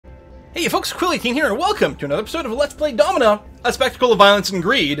Hey folks, Quilly King here, and welcome to another episode of Let's Play Domina, a spectacle of violence and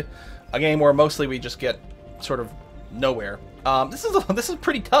greed. A game where mostly we just get sort of nowhere. This is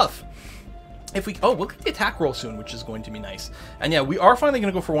pretty tough. If we we'll get the attack roll soon, which is going to be nice. And yeah, we are finally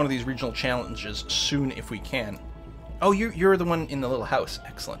going to go for one of these regional challenges soon if we can. Oh, you're the one in the little house.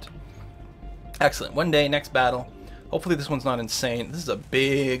 Excellent. Excellent. One day, next battle. Hopefully this one's not insane. This is a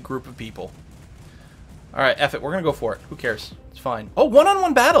big group of people. Alright, F it. We're going to go for it. Who cares? It's fine. Oh,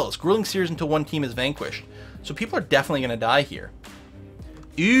 one-on-one battles. Grueling series until one team is vanquished. So people are definitely going to die here.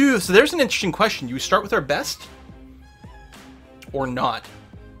 Ew, so there's an interesting question. Do we start with our best? Or not?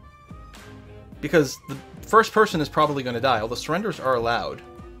 Because the first person is probably going to die. Although surrenders are allowed.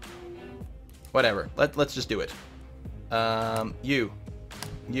 Whatever. Let's just do it. You.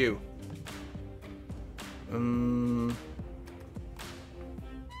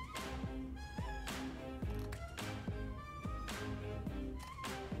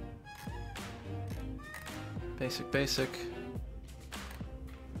 Basic.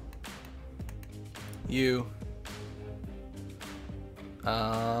 You.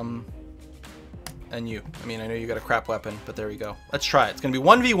 And you. I mean, I know you got a crap weapon, but there we go. Let's try it. It's going to be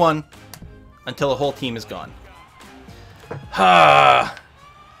 1v1 until the whole team is gone. Ha!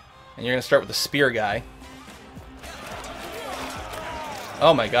 And you're going to start with the spear guy.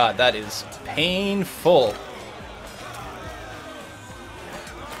 Oh my god, that is painful.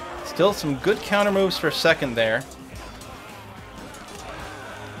 Still some good counter moves for a second there.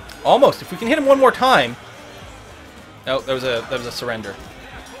 Almost. If we can hit him one more time. Oh, that was a surrender.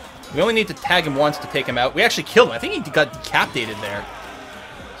 We only need to tag him once to take him out. We actually killed him. I think he got decapitated there.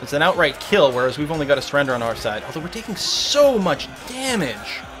 So it's an outright kill, whereas we've only got a surrender on our side. Although we're taking so much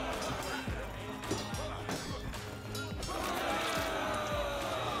damage.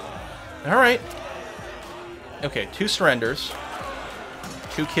 Alright. Okay, 2 surrenders.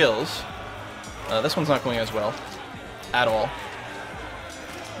 2 kills. This one's not going as well. At all.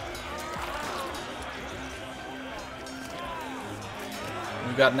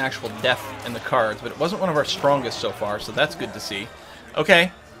 We've got an actual death in the cards, but it wasn't one of our strongest so far, so that's good to see.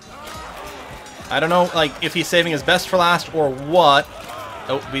 Okay. I don't know, like, if he's saving his best for last or what.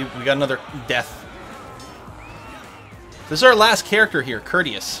 Oh, we got another death. This is our last character here,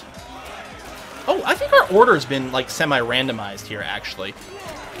 Courteous. Oh, I think our order's been, like, semi-randomized here, actually.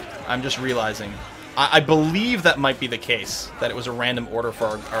 I'm just realizing. I believe that might be the case, that it was a random order for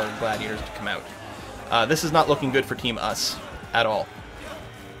our gladiators to come out. This is not looking good for Team Us. At all.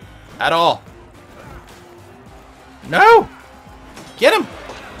 At all. No! Get him!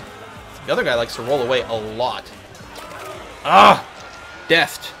 The other guy likes to roll away a lot. Ah!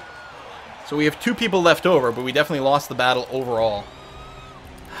 Deft. So we have 2 people left over, but we definitely lost the battle overall.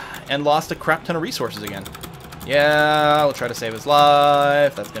 And lost a crap ton of resources again. Yeah, we'll try to save his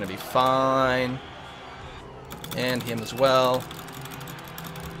life. That's going to be fine. And him as well.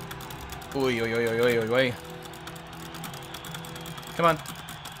 Oy. Come on.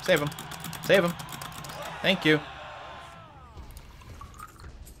 Save him. Save him. Thank you.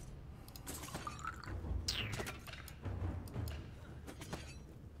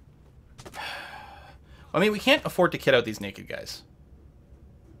 I mean, we can't afford to kid out these naked guys.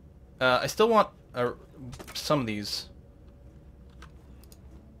 I still want some of these.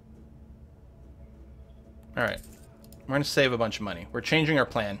 Alright. We're going to save a bunch of money. We're changing our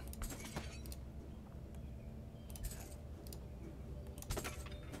plan.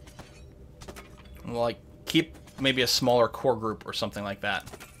 We'll, like, keep maybe a smaller core group or something like that.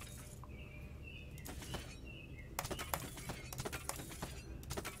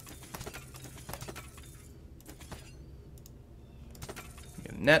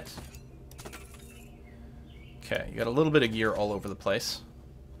 Get a net. Okay, you got a little bit of gear all over the place.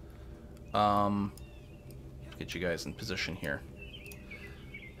 Get you guys in position here.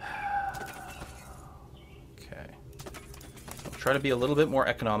 Okay. We'll try to be a little bit more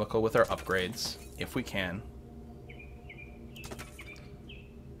economical with our upgrades, if we can.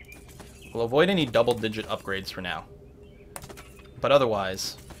 We'll avoid any double-digit upgrades for now. But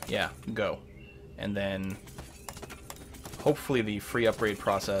otherwise, yeah, go. And then hopefully the free upgrade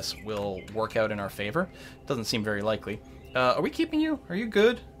process will work out in our favor. Doesn't seem very likely. Are we keeping you? Are you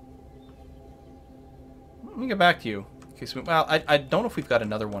good? Let me get back to you. Okay, so, well, I don't know if we've got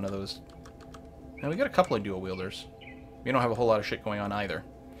another one of those. No, we got a couple of dual wielders. We don't have a whole lot of shit going on either.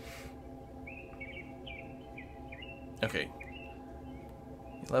 Okay.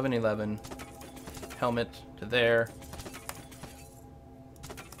 11. Helmet to there.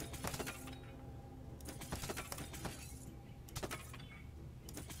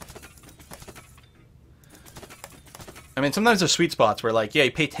 I mean, sometimes there's sweet spots where, like, yeah,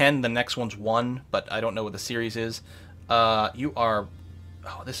 you pay 10, the next one's 1, but I don't know what the series is. You are...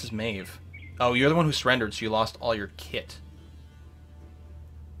 Oh, this is Maeve. Oh, you're the one who surrendered, so you lost all your kit.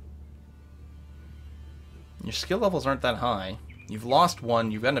 Your skill levels aren't that high. You've lost 1.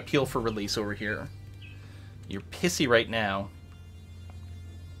 You've got an appeal for release over here. You're pissy right now.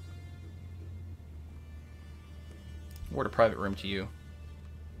 Ward a private room to you.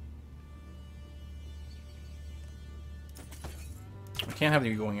 I can't have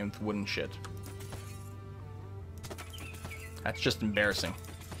you going in with wooden shit. That's just embarrassing.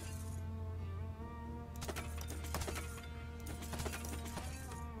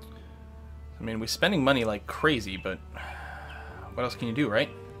 I mean, we're spending money like crazy, but what else can you do, right?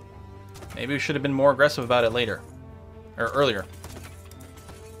 Maybe we should have been more aggressive about it later. Or earlier.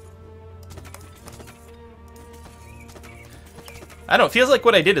 I don't know, it feels like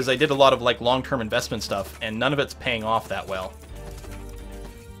what I did is I did a lot of like long-term investment stuff, and none of it's paying off that well.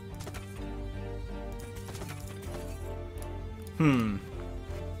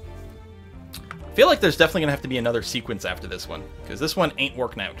 I feel like there's definitely gonna have to be another sequence after this one, because this one ain't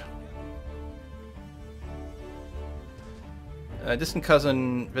working out. Distant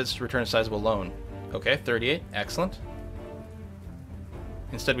cousin visits to return a sizable loan. Okay, 38, excellent.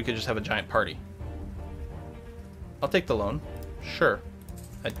 Instead we could just have a giant party. I'll take the loan. Sure.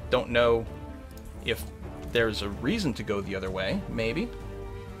 I don't know if there's a reason to go the other way. Maybe.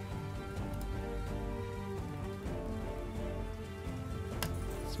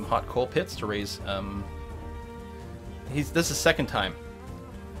 Some hot coal pits to raise, this is second time.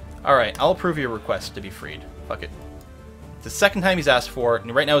 Alright, I'll approve your request to be freed. Fuck it. It's the second time he's asked for it,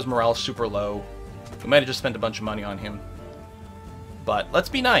 and right now his morale's super low. We might have just spent a bunch of money on him. But let's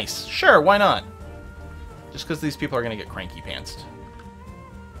be nice. Sure, why not? Just because these people are going to get cranky pantsed.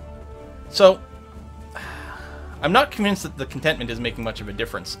 So, I'm not convinced that the contentment is making much of a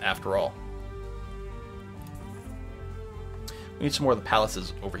difference after all. We need some more of the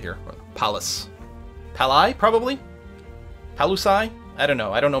palaces over here. Palace. Palai, probably? Palusai? I don't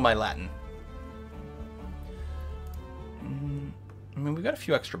know. I don't know my Latin. I mean, we've got a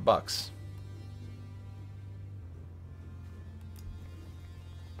few extra bucks.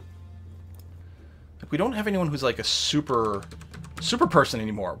 Like, we don't have anyone who's like a super person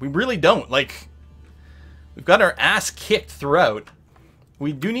anymore. We really don't. Like, we've got our ass kicked throughout.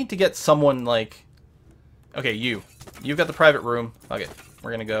 We do need to get someone like... Okay, you've got the private room. Okay,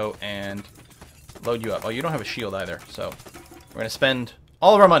 we're gonna go and load you up. Oh, you don't have a shield either, so we're gonna spend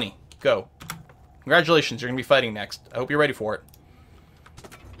all of our money. Go. Congratulations, you're gonna be fighting next. I hope you're ready for it.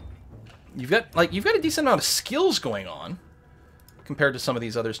 You've got a decent amount of skills going on compared to some of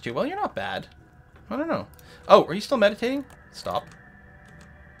these others too. Well, you're not bad. I don't know. Oh, are you still meditating? Stop.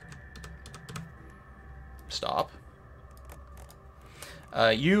 Stop.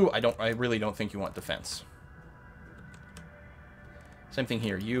 I really don't think you want defense. Same thing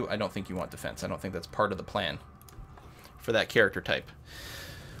here. I don't think you want defense. I don't think that's part of the plan for that character type.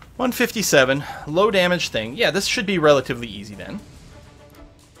 157. Low damage thing. Yeah, this should be relatively easy then.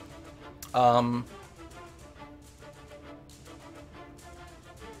 Alright.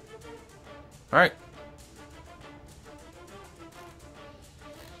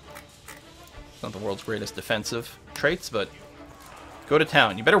 Not the world's greatest defensive traits, but go to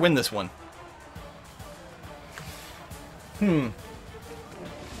town. You better win this one.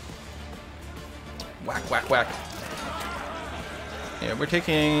 Whack, whack, whack. Yeah, we're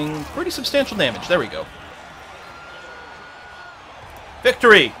taking pretty substantial damage. There we go.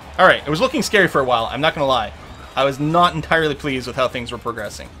 Victory! Alright, it was looking scary for a while, I'm not gonna lie. I was not entirely pleased with how things were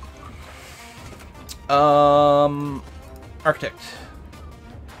progressing. Architect.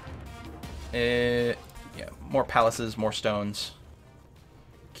 Yeah, more palaces, more stones.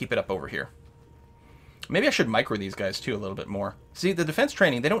 Keep it up over here. Maybe I should micro these guys too a little bit more. See, the defense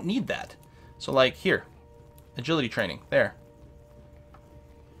training, they don't need that. So like, here. Agility training. There.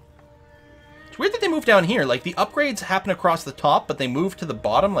 It's weird that they moved down here. Like, the upgrades happen across the top, but they move to the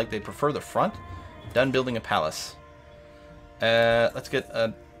bottom, like they prefer the front. Done building a palace. Let's get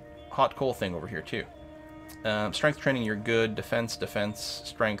a hot coal thing over here, too. Strength training, you're good. Defense, defense,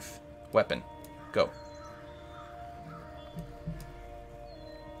 strength, weapon. Go.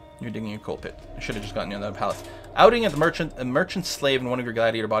 You're digging a coal pit. I should have just gotten you another palace. Outing at the merchant. A merchant's slave and one of your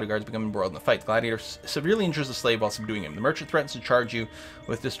gladiator bodyguards become embroiled in the fight. The gladiator severely injures the slave while subduing him. The merchant threatens to charge you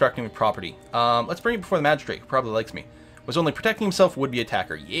with destructing his property. Let's bring it before the magistrate, who probably likes me. Was only protecting himself, would-be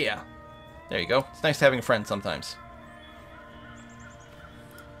attacker. Yeah. There you go. It's nice having a friend sometimes.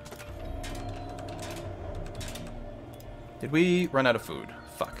 Did we run out of food?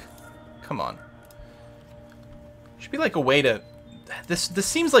 Fuck. Come on. Should be like a way to... This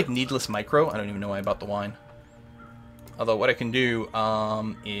seems like needless micro. I don't even know why about the wine. Although what I can do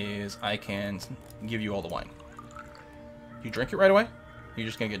is I can give you all the wine. You drink it right away? You're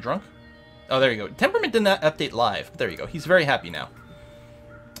just going to get drunk? Oh, there you go. Temperament did not update live. But there you go. He's very happy now.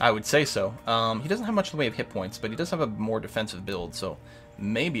 I would say so. He doesn't have much in the way of hit points, but he does have a more defensive build, so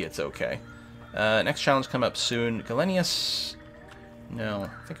maybe it's okay. Next challenge come up soon. Galenius... No.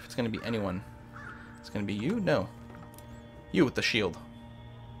 I think if it's going to be anyone... It's going to be you? No. You with the shield.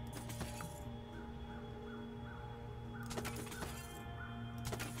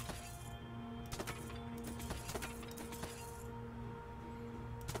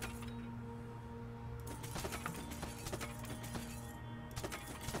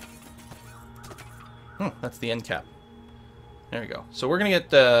 That's the end cap. There we go. So we're going to get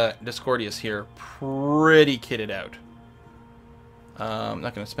Discordius here pretty kitted out. I'm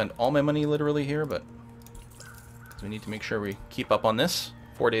not going to spend all my money literally here, but we need to make sure we keep up on this.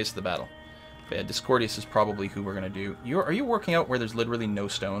 4 days to the battle. But yeah, Discordius is probably who we're going to do. Are you working out where there's literally no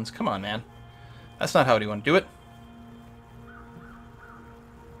stones? Come on, man. That's not how you want to do it.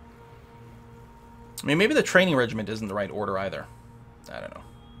 I mean, maybe the training regiment isn't the right order either. I don't know.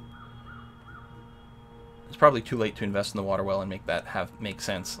 It's probably too late to invest in the water well and make that make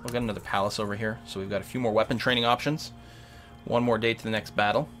sense. I'll get another palace over here, so we've got a few more weapon training options. One more day to the next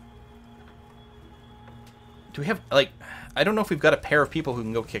battle. Do we have, like, I don't know if we've got a pair of people who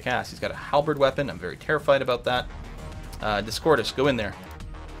can go kick ass. He's got a halberd weapon. I'm very terrified about that. Discordus, go in there.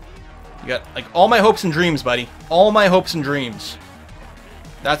 You got, like, all my hopes and dreams, buddy. All my hopes and dreams.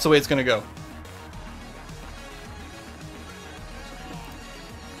 That's the way it's going to go.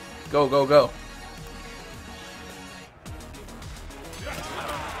 Go, go, go.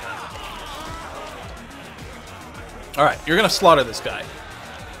 Alright, you're going to slaughter this guy.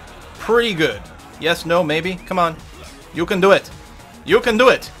 Pretty good. Yes, no, maybe? Come on. You can do it. You can do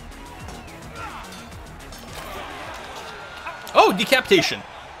it. Oh, decapitation.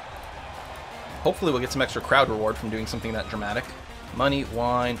 Hopefully we'll get some extra crowd reward from doing something that dramatic. Money,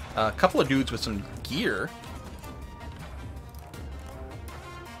 wine, a couple of dudes with some gear.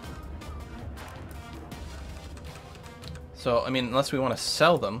 So, I mean, unless we want to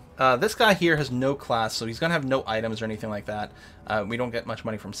sell them. This guy here has no class, so he's going to have no items or anything like that. We don't get much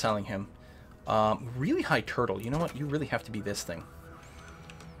money from selling him. Really high turtle. You know what? You really have to be this thing.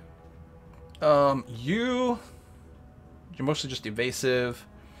 You're mostly just evasive.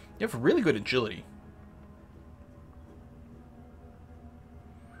 You have really good agility.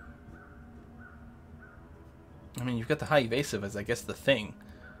 I mean, you've got the high evasive as, I guess, the thing.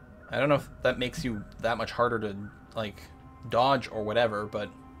 I don't know if that makes you that much harder to, like, dodge or whatever, but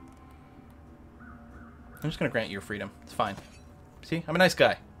I'm just going to grant you your freedom. It's fine. See? I'm a nice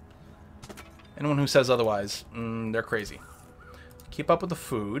guy. Anyone who says otherwise, they're crazy. Keep up with the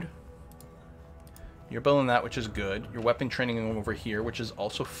food. You're building that, which is good. You're weapon training over here, which is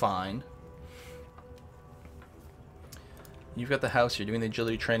also fine. You've got the house. You're doing the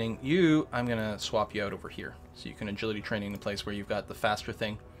agility training. I'm going to swap you out over here. So you can agility training in the place where you've got the faster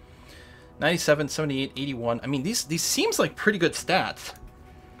thing. 97, 78, 81. I mean, these seems like pretty good stats.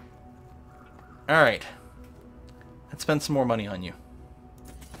 Alright. Let's spend some more money on you.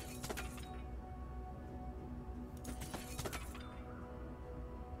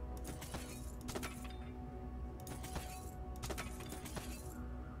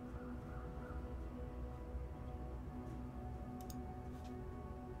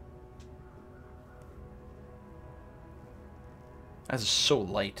 That is so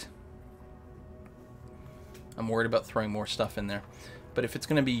light. I'm worried about throwing more stuff in there. But if it's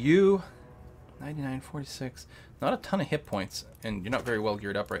going to be you, 99, 46, not a ton of hit points, and you're not very well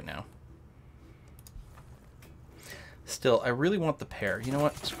geared up right now. Still, I really want the pair. You know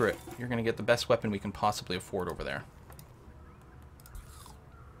what? Screw it. You're going to get the best weapon we can possibly afford over there.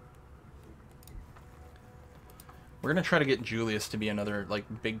 We're going to try to get Julius to be another,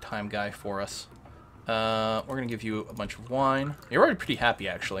 like, big-time guy for us. We're going to give you a bunch of wine. You're already pretty happy,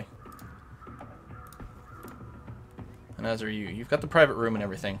 actually. And as are you. You've got the private room and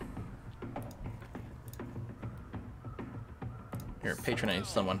everything. Here, patronize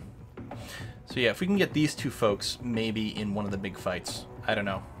someone. So yeah, if we can get these two folks maybe in one of the big fights. I don't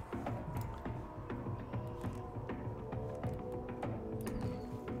know.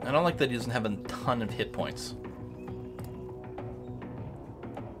 I don't like that he doesn't have a ton of hit points.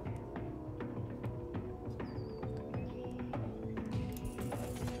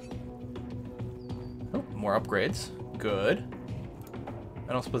 Oh, more upgrades. Good.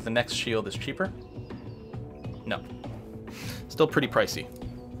 I don't suppose the next shield is cheaper? No. Still pretty pricey.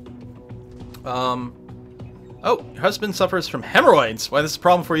 Oh, your husband suffers from hemorrhoids. Why this is a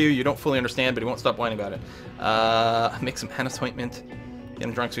problem for you, you don't fully understand, but he won't stop whining about it. Make some henna ointment. Get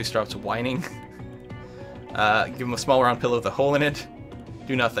him drunk so he stops whining. Give him a small round pillow with a hole in it.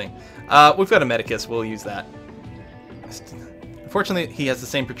 Do nothing. We've got a medicus. We'll use that. Unfortunately, he has the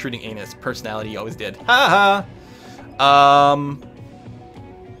same protruding anus. Personality he always did. Ha ha!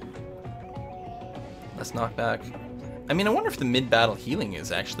 Let's knock back. I mean, I wonder if the mid-battle healing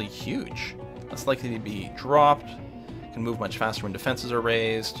is actually huge. Less likely to be dropped. Can move much faster when defenses are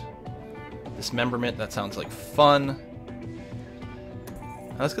raised. Dismemberment, that sounds like fun.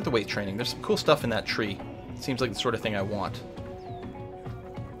 Now, let's get the weight training. There's some cool stuff in that tree. Seems like the sort of thing I want.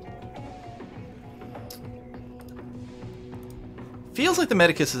 Feels like the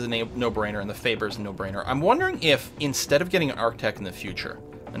Medicus is a no-brainer and the Faber is a no-brainer. I'm wondering if, instead of getting an Architect in the future,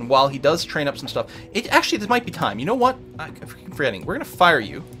 and while he does train up some stuff, actually, this might be time. You know what? I'm forgetting. We're going to fire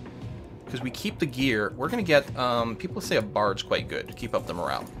you. Because we keep the gear, we're going to get, people say a Bard's quite good to keep up the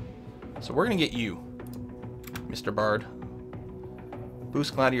morale. So we're going to get you, Mr. Bard.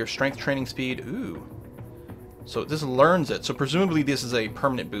 Boost Gladiator strength training speed. Ooh. So this learns it. So presumably this is a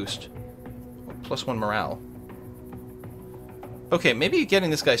permanent boost. +1 morale. Okay, maybe getting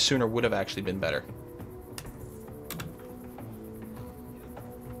this guy sooner would have actually been better.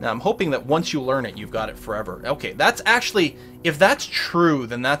 Now, I'm hoping that once you learn it, you've got it forever. Okay, that's actually... If that's true,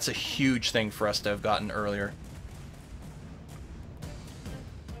 then that's a huge thing for us to have gotten earlier.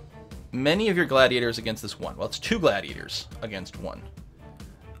 Many of your gladiators against this one. Well, it's 2 gladiators against 1.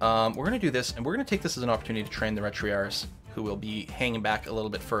 We're going to do this, and we're going to take this as an opportunity to train the Retriars, who will be hanging back a little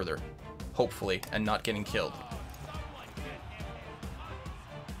bit further, hopefully, and not getting killed.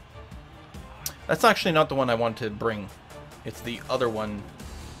 That's actually not the one I want to bring. It's the other one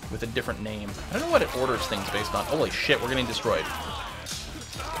with a different name. I don't know what it orders things based on. Holy shit, we're getting destroyed.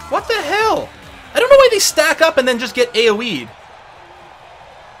 What the hell? I don't know why they stack up and then just get AoE'd.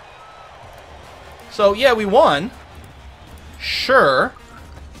 So, yeah, we won. Sure.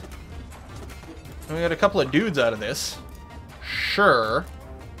 And we got a couple of dudes out of this. Sure.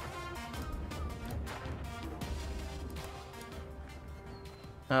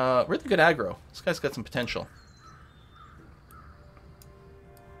 Really good aggro. This guy's got some potential.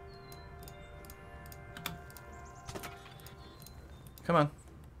 Come on.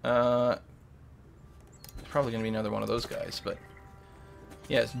 It's probably going to be another one of those guys, but...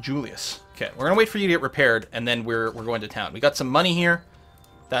 Yeah, it's Julius. Okay, we're going to wait for you to get repaired, and then we're going to town. We got some money here.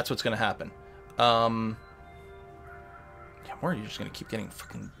 That's what's going to happen. Yeah, where are you just going to keep getting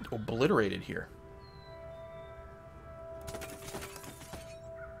fucking obliterated here?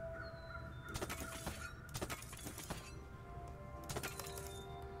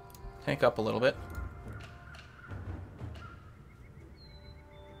 Tank up a little bit.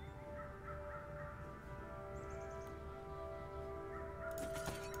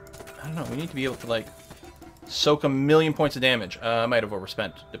 I don't know, we need to be able to, like, soak 1,000,000 points of damage. I might have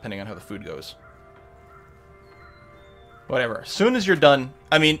overspent, depending on how the food goes. Whatever. As soon as you're done...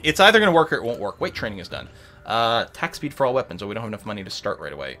 I mean, it's either going to work or it won't work. Weight training is done. Attack speed for all weapons. Oh, we don't have enough money to start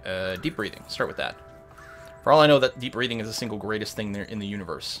right away. Deep breathing. Start with that. For all I know, that deep breathing is the single greatest thing there in the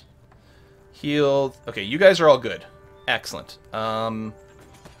universe. Healed. Okay, you guys are all good. Excellent. I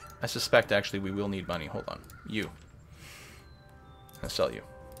suspect, actually, we will need money. Hold on. You. I'll sell you.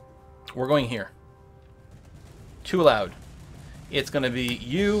 We're going here. 2 allowed. It's going to be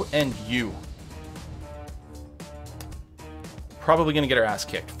you and you. Probably going to get our ass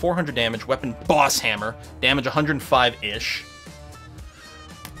kicked. 400 damage. Weapon boss hammer. Damage 105-ish.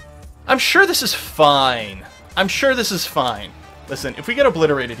 I'm sure this is fine. I'm sure this is fine. Listen, if we get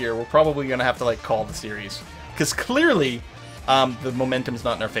obliterated here, we're probably going to have to, like, call the series. Because clearly, the momentum's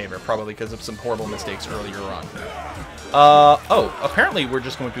not in our favor. Probably because of some horrible mistakes earlier on. Oh, apparently we're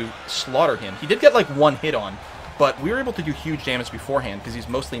just going to slaughter him. He did get, like, 1 hit on, but we were able to do huge damage beforehand because he's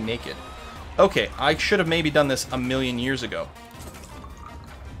mostly naked. Okay, I should have maybe done this 1,000,000 years ago.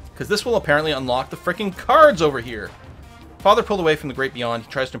 Because this will apparently unlock the freaking cards over here. Father pulled away from the great beyond. He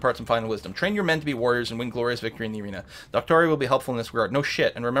tries to impart some final wisdom. Train your men to be warriors and win glorious victory in the arena. Doctori will be helpful in this regard. No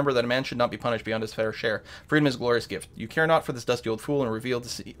shit. And remember that a man should not be punished beyond his fair share. Freedom is a glorious gift. You care not for this dusty old fool and are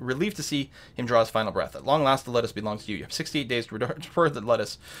relieved to see him draw his final breath. At long last, the lettuce belongs to you. You have 68 days to restore the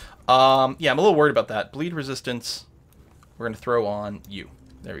lettuce. Yeah, I'm a little worried about that. Bleed resistance. We're going to throw on you.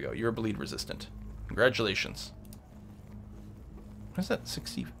 There we go. You're bleed resistant. Congratulations. What is that?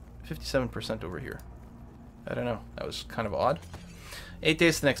 57% over here. I don't know. That was kind of odd. 8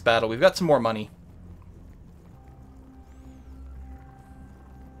 days to the next battle. We've got some more money.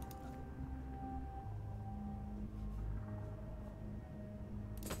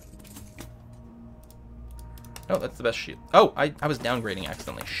 that's the best shield. Oh, I was downgrading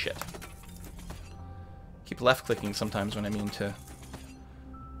accidentally. Shit. Keep left-clicking sometimes when I mean to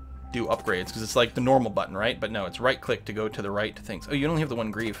do upgrades, because it's like the normal button, right? But no, it's right-click to go to the right things. Oh, you only have the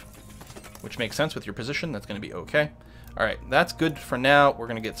one grieve, which makes sense with your position. That's going to be okay. All right, that's good for now. We're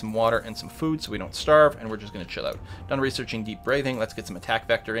going to get some water and some food so we don't starve, and we're just going to chill out. Done researching deep breathing. Let's get some attack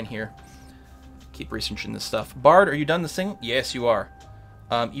vector in here. Keep researching this stuff. Bard, are you done this thing? Yes, you are.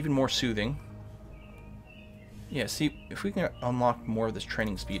 Even more soothing. Yeah, see, if we can unlock more of this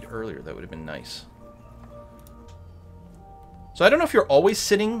training speed earlier, that would have been nice. So I don't know if you're always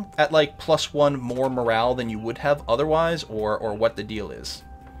sitting at like +1 more morale than you would have otherwise, or what the deal is.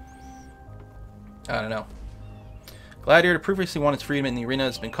 I don't know. Gladiator previously won its freedom in the arena,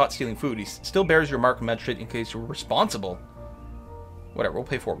 has been caught stealing food. He still bears your mark of magistrate in case you're responsible. Whatever, we'll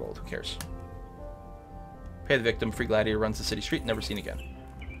pay 4 gold. Who cares? Pay the victim. Free gladiator runs the city street. Never seen again.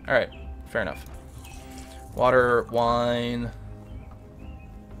 Alright, fair enough. Water, wine.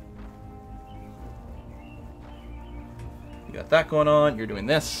 You got that going on. You're doing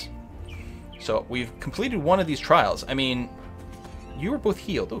this. So we've completed one of these trials. I mean, you were both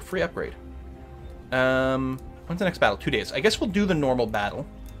healed. Oh, free upgrade. When's the next battle? 2 days. I guess we'll do the normal battle.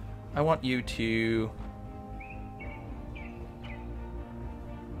 I want you to...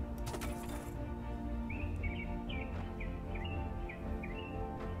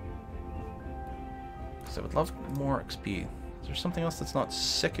 So I would love more XP. Is there something else that's not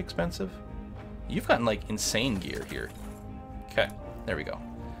sick expensive? You've gotten, like, insane gear here. Okay, there we go.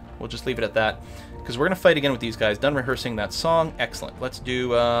 We'll just leave it at that, because we're going to fight again with these guys. Done rehearsing that song. Excellent. Let's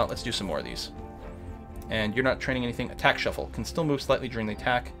do some more of these. And you're not training anything. Attack shuffle. Can still move slightly during the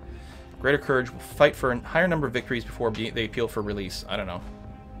attack. Greater courage. Will fight for a higher number of victories before they appeal for release. I don't know.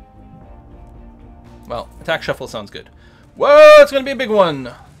 Well, attack shuffle sounds good. Whoa, it's going to be a big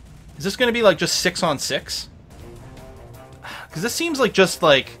one. Is this going to be like just 6 on 6? Because this seems like just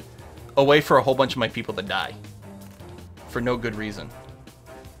like a way for a whole bunch of my people to die. For no good reason.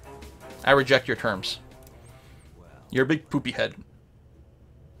 I reject your terms. You're a big poopy head.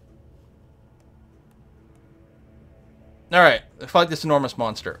 Alright, fight this enormous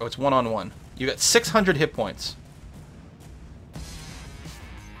monster. Oh, it's 1-on-1. You got 600 hit points.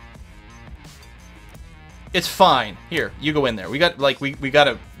 It's fine. Here, you go in there. We got like we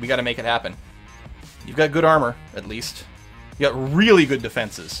gotta make it happen. You've got good armor, at least. You got really good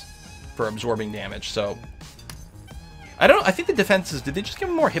defenses for absorbing damage, so I don't know, I think the defenses, did they just give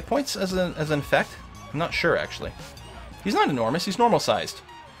him more hit points as an effect? I'm not sure actually. He's not enormous, he's normal sized.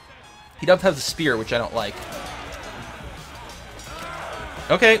 He does have the spear, which I don't like.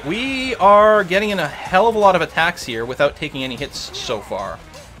 Okay, we are getting in a hell of a lot of attacks here without taking any hits so far.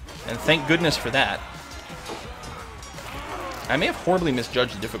 And thank goodness for that. I may have horribly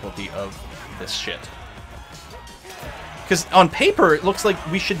misjudged the difficulty of this shit. Because on paper, it looks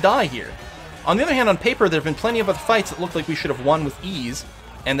like we should die here. On the other hand, on paper, there have been plenty of other fights that look like we should have won with ease,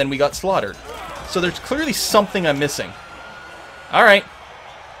 and then we got slaughtered. So there's clearly something I'm missing. Alright.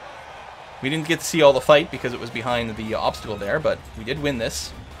 We didn't get to see all the fight because it was behind the obstacle there, but we did win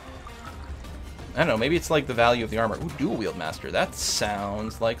this. I don't know, maybe it's like the value of the armor. Ooh, dual wield master. That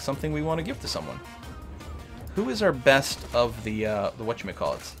sounds like something we want to give to someone. Who is our best of the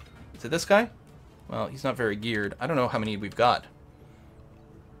whatchamacallits? Is it this guy? Well, he's not very geared. I don't know how many we've got.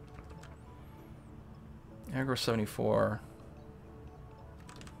 Aggro 74.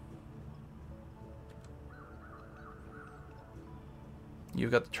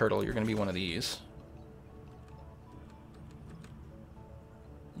 You've got the turtle. You're going to be one of these.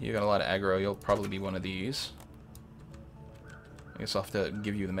 You got a lot of aggro. You'll probably be one of these. I guess I'll have to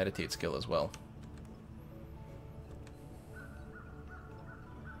give you the meditate skill as well.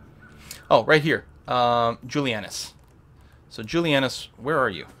 Oh, right here. Julianus. So, Julianus, where are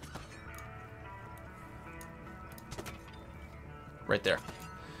you? Right there.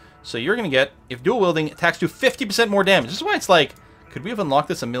 So, you're going to get, if dual wielding, attacks do 50% more damage. This is why it's like, could we have unlocked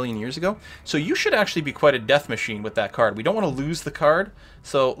this a million years ago? So, you should actually be quite a death machine with that card. We don't want to lose the card.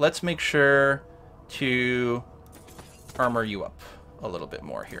 So, let's make sure to armor you up a little bit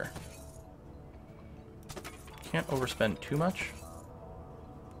more here. Can't overspend too much.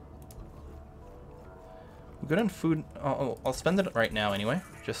 I'm good on food. I'll spend it right now anyway,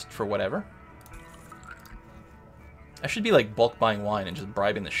 just for whatever. I should be like bulk buying wine and just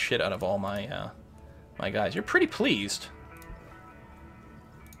bribing the shit out of all my my guys. You're pretty pleased.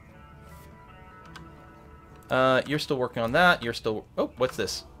 You're still working on that. You're still... Oh, what's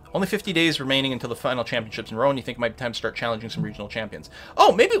this? Only 50 days remaining until the final championships in Rome. You think it might be time to start challenging some regional champions?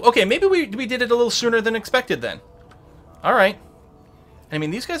 Oh, maybe... Okay, maybe we did it a little sooner than expected then. All right. I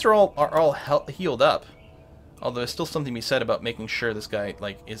mean, these guys are all healed up. Although there's still something to be said about making sure this guy,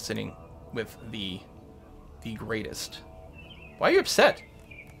 like, is sitting with the greatest. Why are you upset?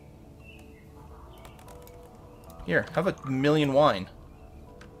 Here, have a million wine.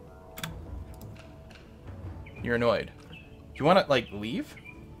 You're annoyed. Do you want to, like, leave?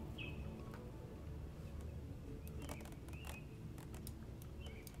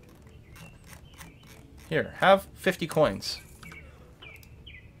 Here, have 50 coins.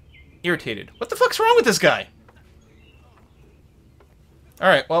 Irritated. What the fuck's wrong with this guy?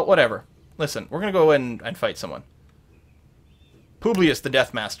 Alright, well, whatever. Listen, we're gonna go in and fight someone. Publius the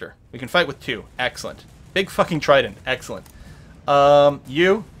Death Master. We can fight with 2. Excellent. Big fucking trident. Excellent.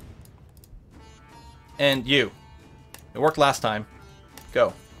 You. And you. It worked last time.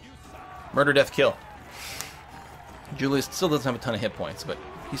 Go. Murder, death, kill. Julius still doesn't have a ton of hit points, but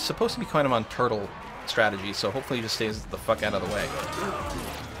he's supposed to be kind of on turtle strategy, so hopefully he just stays the fuck out of the way.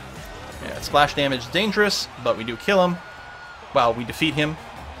 Yeah, splash damage is dangerous, but we do kill him. Well, we defeat him.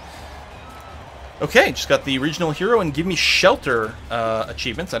 Okay, just got the regional hero and give me shelter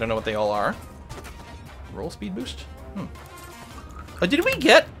achievements. I don't know what they all are. Roll speed boost? Did we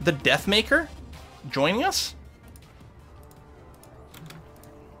get the Deathmaker joining us?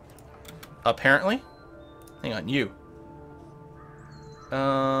 Apparently. Hang on, you. You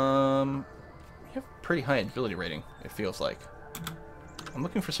have pretty high agility rating, it feels like. I'm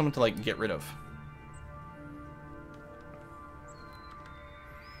looking for someone to, like, get rid of.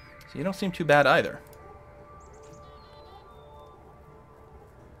 So you don't seem too bad either.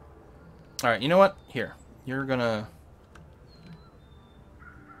 Alright, you know what? Here. You're gonna...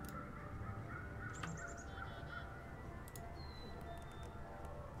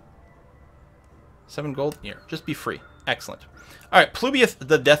 $7 gold? Here. Just be free. Excellent. Alright, Plubius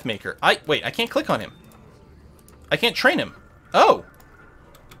the Deathmaker. Wait, I can't click on him. I can't train him. Oh!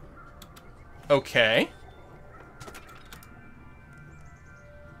 Okay.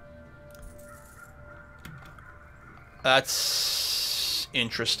 That's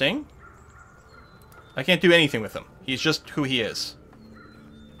interesting. I can't do anything with him. He's just who he is.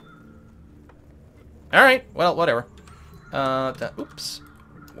 Alright, well, whatever. Oops.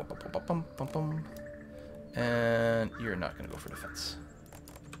 And you're not going to go for defense.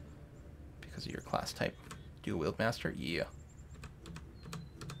 Because of your class type. Dual Wield Master? Yeah.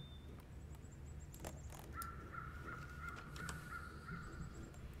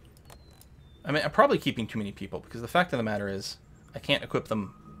 I mean, I'm probably keeping too many people, because the fact of the matter is, I can't equip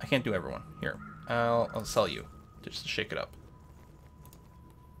them. I can't do everyone. Here, I'll sell you, just to shake it up.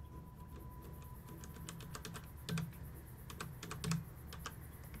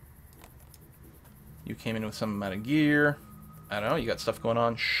 You came in with some amount of gear. I don't know, you got stuff going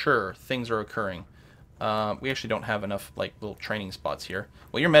on? Sure, things are occurring. We actually don't have enough, like, little training spots here.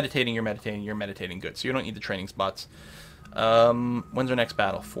 Well, you're meditating, good, so you don't need the training spots. When's our next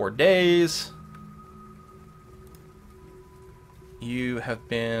battle? 4 days. You have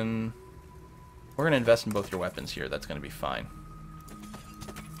been... We're going to invest in both your weapons here. That's going to be fine.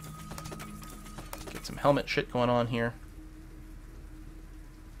 Get some helmet shit going on here.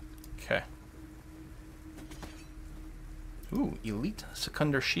 Okay. Ooh, Elite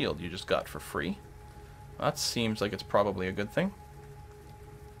Secundar Shield you just got for free. That seems like it's probably a good thing.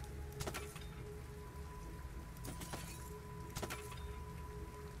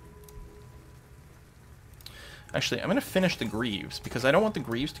 Actually, I'm going to finish the Greaves, because I don't want the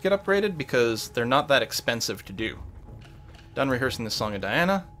Greaves to get upgraded, because they're not that expensive to do. Done rehearsing the Song of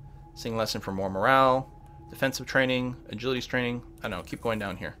Diana. Sing lesson for more morale. Defensive training. Agilities training. I don't know, keep going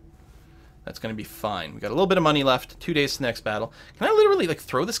down here. That's going to be fine. We got a little bit of money left. 2 days to the next battle. Can I literally, like,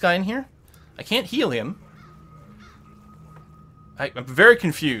 throw this guy in here? I can't heal him. I'm very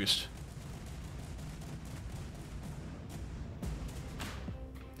confused.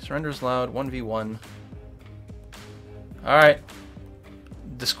 Surrenders loud. 1v1. Alright.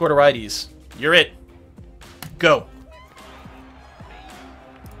 Discordarides. You're it. Go.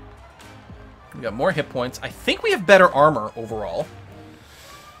 We got more hit points. I think we have better armor overall.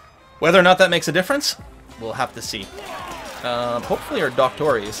 Whether or not that makes a difference, we'll have to see. Hopefully our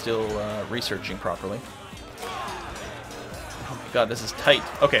Doctori is still researching properly. Oh my god, this is tight.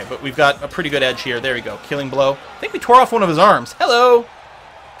 Okay, but we've got a pretty good edge here. There we go. Killing blow. I think we tore off one of his arms. Hello!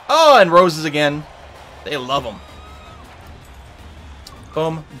 Oh, and roses again. They love them.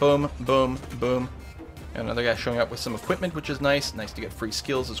 Boom, boom, boom, boom. Got another guy showing up with some equipment, which is nice. Nice to get free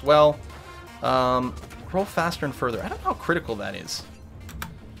skills as well. Roll faster and further. I don't know how critical that is.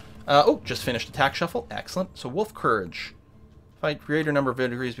 Oh, just finished attack shuffle. Excellent. So Wolf Courage. Fight greater number of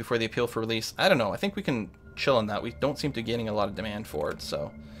degrees before they appeal for release. I don't know. I think we can chill on that. We don't seem to be getting a lot of demand for it,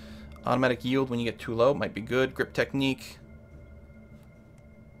 so... Automatic yield when you get too low might be good. Grip technique.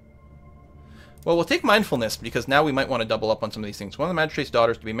 Well, we'll take mindfulness, because now we might want to double up on some of these things. One of the magistrate's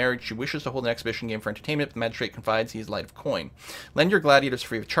daughters to be married. She wishes to hold an exhibition game for entertainment. If the magistrate confides, he is light of coin. Lend your gladiators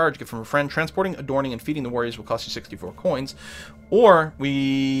free of charge. Gift from a friend. Transporting, adorning, and feeding the warriors will cost you 64 coins. Or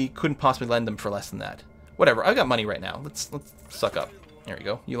we couldn't possibly lend them for less than that. Whatever. I've got money right now. Let's suck up. There you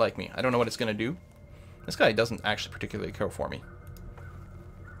go. You like me. I don't know what it's going to do. This guy doesn't actually particularly care for me.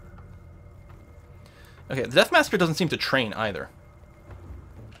 Okay, the Deathmaster doesn't seem to train either.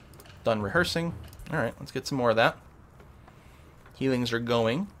 Done rehearsing. Alright, let's get some more of that. Healings are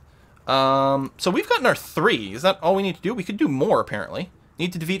going. So we've gotten our 3. Is that all we need to do? We could do more, apparently.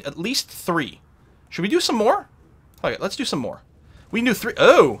 Need to defeat at least 3. Should we do some more? Okay, let's do some more. We can do 3.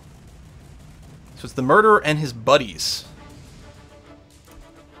 Oh! So it's the murderer and his buddies.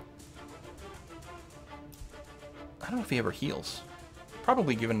 I don't know if he ever heals.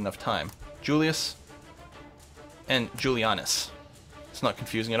 Probably given enough time. Julius and Julianus. It's not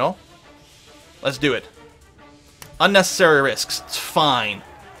confusing at all. Let's do it. Unnecessary risks. It's fine.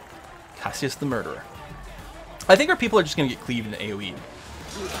 Cassius the murderer. I think our people are just going to get cleaved and AoE'd.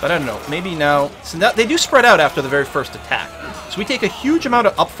 But I don't know. Maybe now... So now they do spread out after the very first attack. So we take a huge amount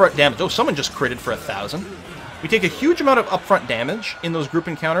of upfront damage. Oh, someone just critted for 1,000. We take a huge amount of upfront damage in those group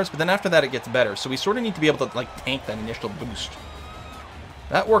encounters, but then after that it gets better. So we sort of need to be able to, like, tank that initial boost.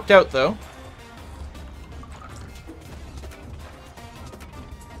 That worked out, though.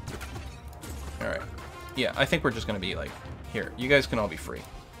 Alright. Yeah, I think we're just going to be like, here, you guys can all be free.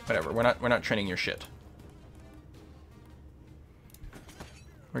 Whatever, we're not training your shit.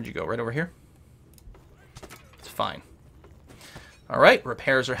 Where'd you go? Right over here? It's fine. Alright,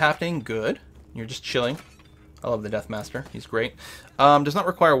 repairs are happening. Good. You're just chilling. I love the Deathmaster. He's great. Does not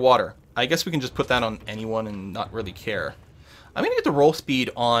require water. I guess we can just put that on anyone and not really care. I'm going to get the roll speed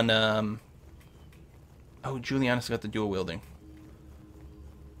on... Oh, Julianus got the dual wielding.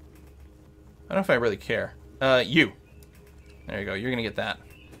 I don't know if I really care. You. There you go. You're going to get that.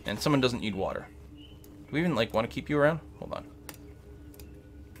 And someone doesn't need water. Do we even, like, want to keep you around? Hold on.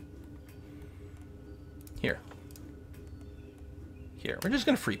 Here. Here. We're just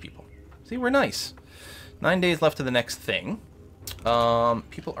going to free people. See, we're nice. 9 days left to the next thing.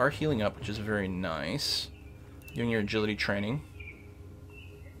 People are healing up, which is very nice. Doing your agility training.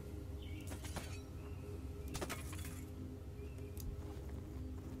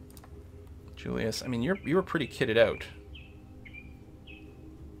 Julius, I mean, you were pretty kitted out.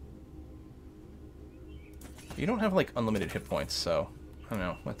 You don't have, like, unlimited hit points, so... I don't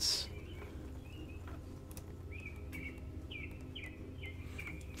know, let's...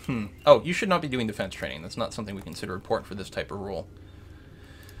 Oh, you should not be doing defense training. That's not something we consider important for this type of rule.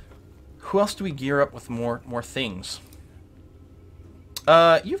 Who else do we gear up with more things?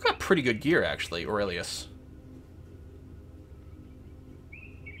 You've got pretty good gear, actually, Aurelius.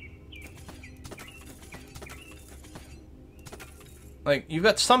 Like, you've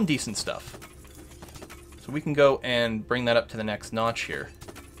got some decent stuff. So we can go and bring that up to the next notch here.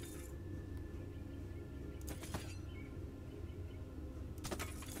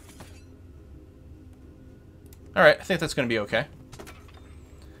 Alright, I think that's going to be okay.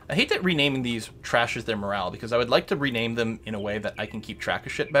 I hate that renaming these trashes their morale, because I would like to rename them in a way that I can keep track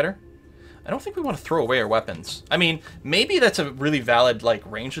of shit better. I don't think we want to throw away our weapons. I mean, maybe that's a really valid, like,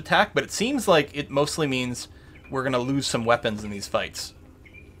 ranged attack, but it seems like it mostly means we're going to lose some weapons in these fights.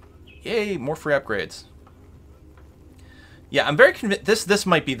 Yay, more free upgrades. Yeah, I'm very convinced this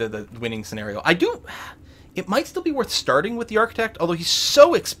might be the winning scenario. It might still be worth starting with the Architect, although he's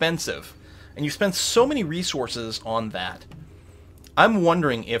so expensive. And you spend so many resources on that. I'm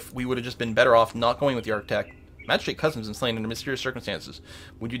wondering if we would have just been better off not going with the Architect. Magistrate Cousins been slain under mysterious circumstances.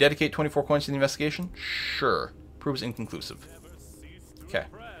 Would you dedicate 24 coins to the investigation? Sure. Proves inconclusive. Okay.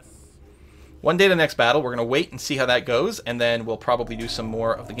 One day to the next battle. We're going to wait and see how that goes, and then we'll probably do some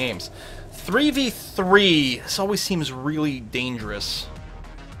more of the games. 3v3. This always seems really dangerous.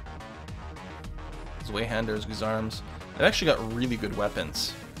 Zweihanders, Guzarms. They've actually got really good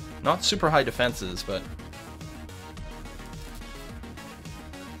weapons. Not super high defenses, but...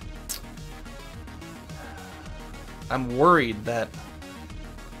 I'm worried that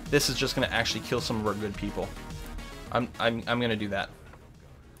this is just going to actually kill some of our good people. I'm going to do that.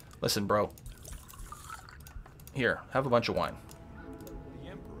 Listen, bro. Here, have a bunch of wine.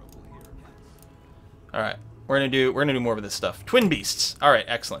 Alright, we're gonna do more of this stuff. Twin Beasts. Alright,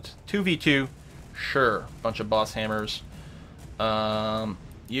 excellent. 2v2. Sure. Bunch of boss hammers.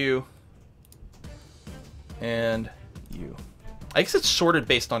 You. And you. I guess it's sorted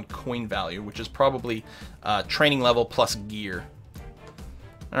based on coin value, which is probably training level plus gear.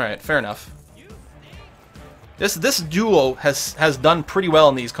 Alright, fair enough. This duo has done pretty well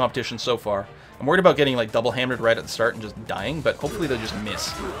in these competitions so far. I'm worried about getting like double-hammered right at the start and just dying, but hopefully they'll just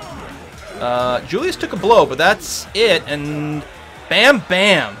miss. Julius took a blow, but that's it, and bam,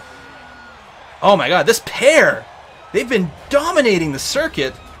 bam. Oh my god, this pair! They've been dominating the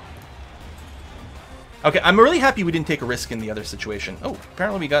circuit. Okay, I'm really happy we didn't take a risk in the other situation. Oh,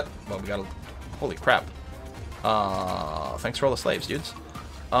 apparently we got a... Holy crap. Thanks for all the slaves, dudes.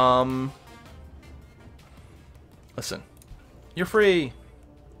 Listen. You're free.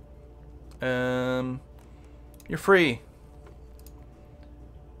 You're free.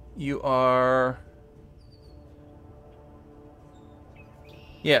 You are...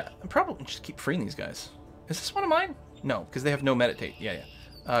 Yeah, I'm probably just keep freeing these guys. Is this one of mine? No, because they have no meditate. Yeah,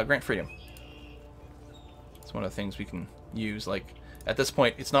 yeah. Grant freedom. It's one of the things we can use. Like, at this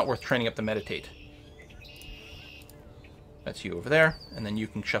point, it's not worth training up the meditate. That's you over there, and then you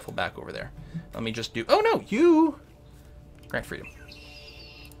can shuffle back over there. Let me just do... Oh, no! You! Grant freedom.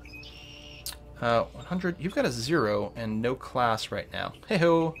 100. You've got a 0 and no class right now.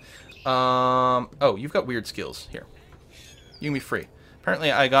 Hey-ho! Oh, you've got weird skills. Here. You can be free.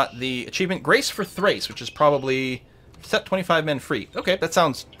 Apparently, I got the achievement Grace for Thrace, which is probably set 25 men free. Okay, that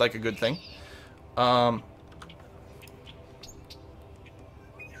sounds like a good thing.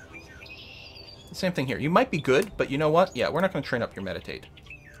 Same thing here. You might be good, but you know what? Yeah, we're not going to train up your meditate.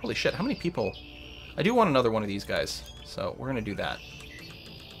 Holy shit, how many people? I do want another one of these guys, so we're going to do that.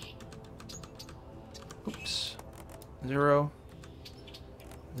 Oops. 0.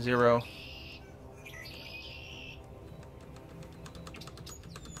 0.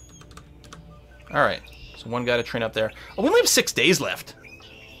 Alright, so one guy to train up there. Oh, we only have 6 days left.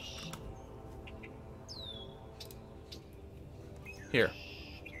 Here.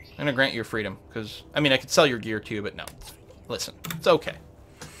 I'm going to grant you freedom, because, I mean, I could sell your gear too, but no. Listen, it's okay.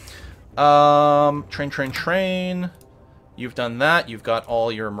 Train. You've done that. You've got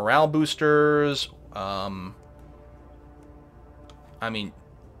all your morale boosters. I mean,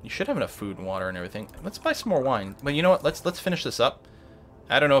 you should have enough food and water and everything. Let's buy some more wine. But you know what? Let's finish this up.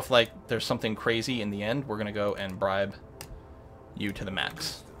 I don't know if, like, there's something crazy in the end. We're going to go and bribe you to the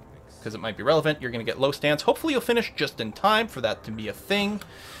max. Because it might be relevant. You're going to get low stance. Hopefully you'll finish just in time for that to be a thing.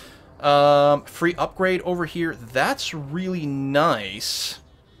 Free upgrade over here. That's really nice.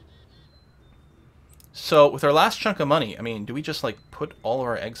 So, with our last chunk of money, I mean, do we just, like, put all of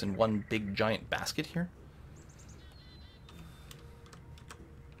our eggs in one big, giant basket here?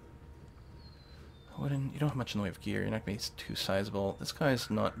 You don't have much in the way of gear. You're not going to be too sizable. This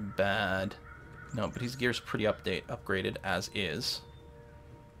guy's not bad. No, but his gear's pretty upgraded as is.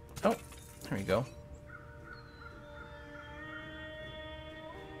 Oh, there we go.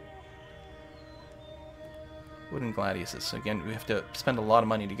 Wooden gladiators. So again, we have to spend a lot of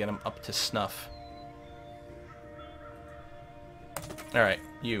money to get them up to snuff. Alright,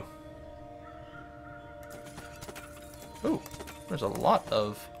 you. Ooh, there's a lot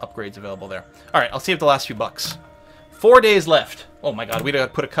of upgrades available there. Alright, I'll save the last few bucks. 4 days left. Oh my god, we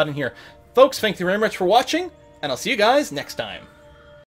gotta put a cut in here. Folks, thank you very much for watching, and I'll see you guys next time.